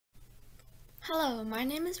Hello, my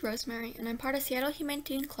name is Rosemary, and I'm part of Seattle Humane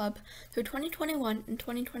Teen Club through 2021 and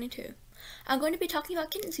 2022. I'm going to be talking about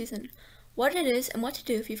kitten season, what it is, and what to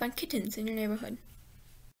do if you find kittens in your neighborhood.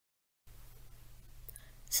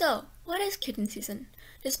 So, what is kitten season?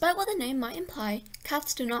 Despite what the name might imply,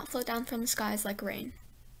 cats do not float down from the skies like rain.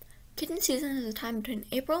 Kitten season is a time between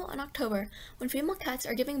April and October when female cats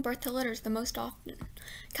are giving birth to litters the most often.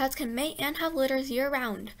 Cats can mate and have litters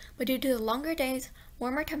year-round, but due to the longer days,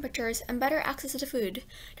 warmer temperatures, and better access to food,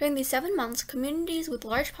 during these 7 months, communities with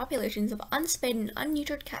large populations of unspayed and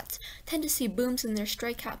unneutered cats tend to see booms in their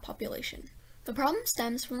stray cat population. The problem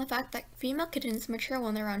stems from the fact that female kittens mature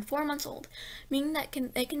when they're around 4 months old, meaning that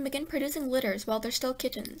they can begin producing litters while they're still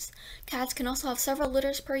kittens. Cats can also have several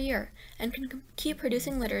litters per year, and can keep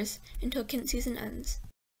producing litters until kitten season ends.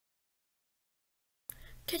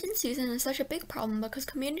 Kitten season is such a big problem because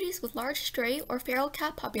communities with large stray or feral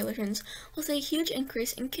cat populations will see a huge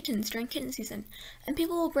increase in kittens during kitten season, and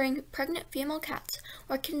people will bring pregnant female cats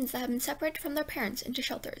or kittens that have been separated from their parents into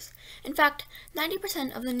shelters. In fact,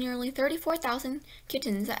 90% of the nearly 34,000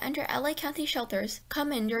 kittens that enter LA County shelters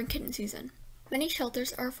come in during kitten season. Many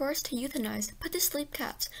shelters are forced to euthanize put-to-sleep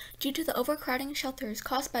cats due to the overcrowding shelters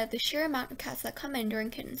caused by the sheer amount of cats that come in during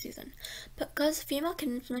kitten season. Because female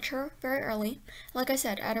kittens mature very early, like I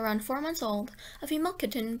said, at around 4 months old, a female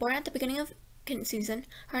kitten born at the beginning of kitten season,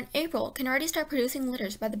 around April, can already start producing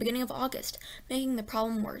litters by the beginning of August, making the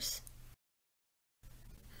problem worse.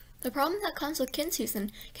 The problem that comes with kitten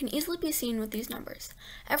season can easily be seen with these numbers.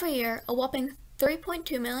 Every year, a whopping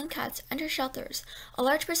 3.2 million cats enter shelters, a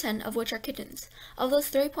large percent of which are kittens. Of those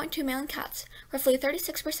 3.2 million cats, roughly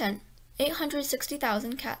 36%,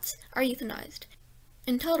 860,000 cats, are euthanized.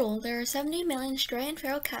 In total, there are 70 million stray and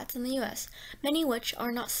feral cats in the U.S., many of which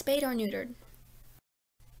are not spayed or neutered.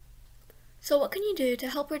 So what can you do to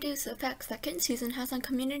help reduce the effects that kitten season has on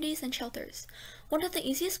communities and shelters? One of the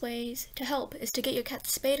easiest ways to help is to get your cat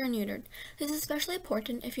spayed or neutered. This is especially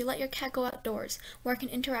important if you let your cat go outdoors, where it can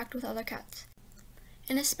interact with other cats.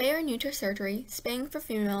 In a spay or neuter surgery, spaying for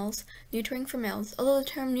females, neutering for males, although the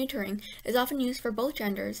term neutering is often used for both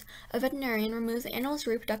genders, a veterinarian removes the animal's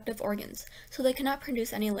reproductive organs, so they cannot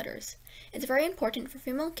produce any litters. It's very important for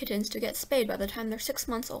female kittens to get spayed by the time they're 6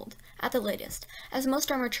 months old, at the latest, as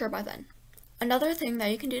most are mature by then. Another thing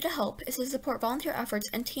that you can do to help is to support volunteer efforts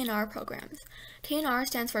and TNR programs. TNR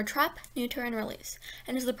stands for Trap, Neuter, and Release,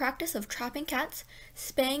 and is the practice of trapping cats,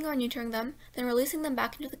 spaying or neutering them, then releasing them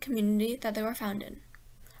back into the community that they were found in.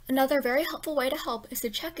 Another very helpful way to help is to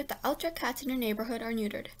check if the outdoor cats in your neighborhood are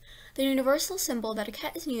neutered. The universal symbol that a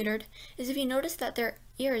cat is neutered is if you notice that their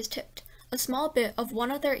ear is tipped. A small bit of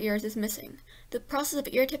one of their ears is missing. The process of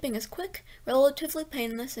ear tipping is quick, relatively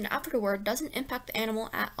painless, and afterward doesn't impact the animal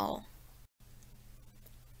at all.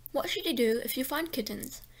 What should you do if you find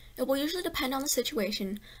kittens? It will usually depend on the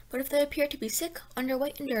situation, but if they appear to be sick,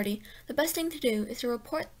 underweight, and dirty, the best thing to do is to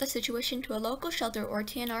report the situation to a local shelter or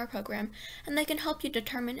TNR program, and they can help you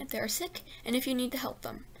determine if they are sick and if you need to help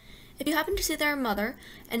them. If you happen to see their mother,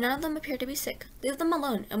 and none of them appear to be sick, leave them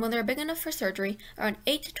alone, and when they are big enough for surgery, around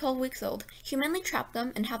 8 to 12 weeks old, humanely trap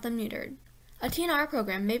them and have them neutered. A TNR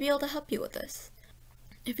program may be able to help you with this.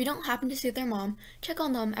 If you don't happen to see their mom, check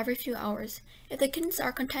on them every few hours. If the kittens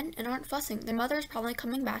are content and aren't fussing, their mother is probably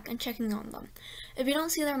coming back and checking on them. If you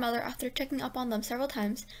don't see their mother after checking up on them several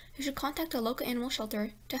times, you should contact a local animal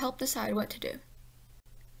shelter to help decide what to do.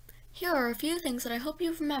 Here are a few things that I hope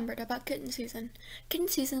you've remembered about kitten season. Kitten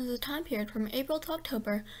season is a time period from April to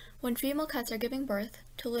October when female cats are giving birth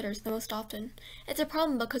to litters the most often. It's a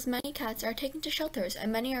problem because many cats are taken to shelters and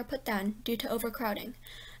many are put down due to overcrowding.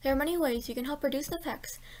 There are many ways you can help reduce the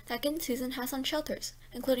effects that kitten season has on shelters,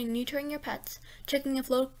 including neutering your pets, checking if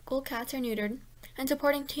local cats are neutered, and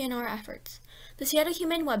supporting TNR efforts. The Seattle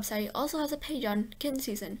Humane website also has a page on kitten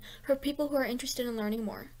season for people who are interested in learning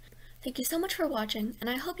more. Thank you so much for watching, and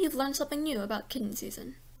I hope you've learned something new about kitten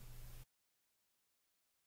season.